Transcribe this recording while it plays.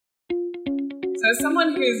So as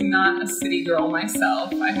someone who is not a city girl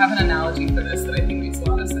myself, I have an analogy for this that I think makes a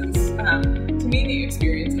lot of sense. To me, the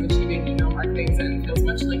experience of achieving email marketing Zen feels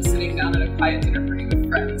much like sitting down at a quiet dinner party with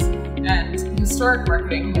friends. And historic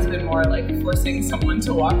marketing has been more like forcing someone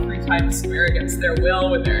to walk through Times Square against their will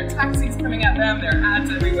with their taxis coming at them, their ads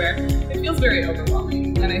everywhere. It feels very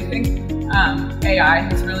overwhelming. And I think AI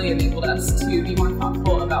has really enabled us to be more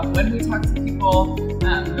thoughtful about when we talk to people,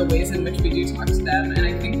 the ways in which we do talk to them. And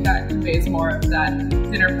I think that conveys more of that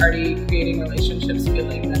dinner party creating relationships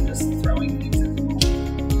feeling than just throwing things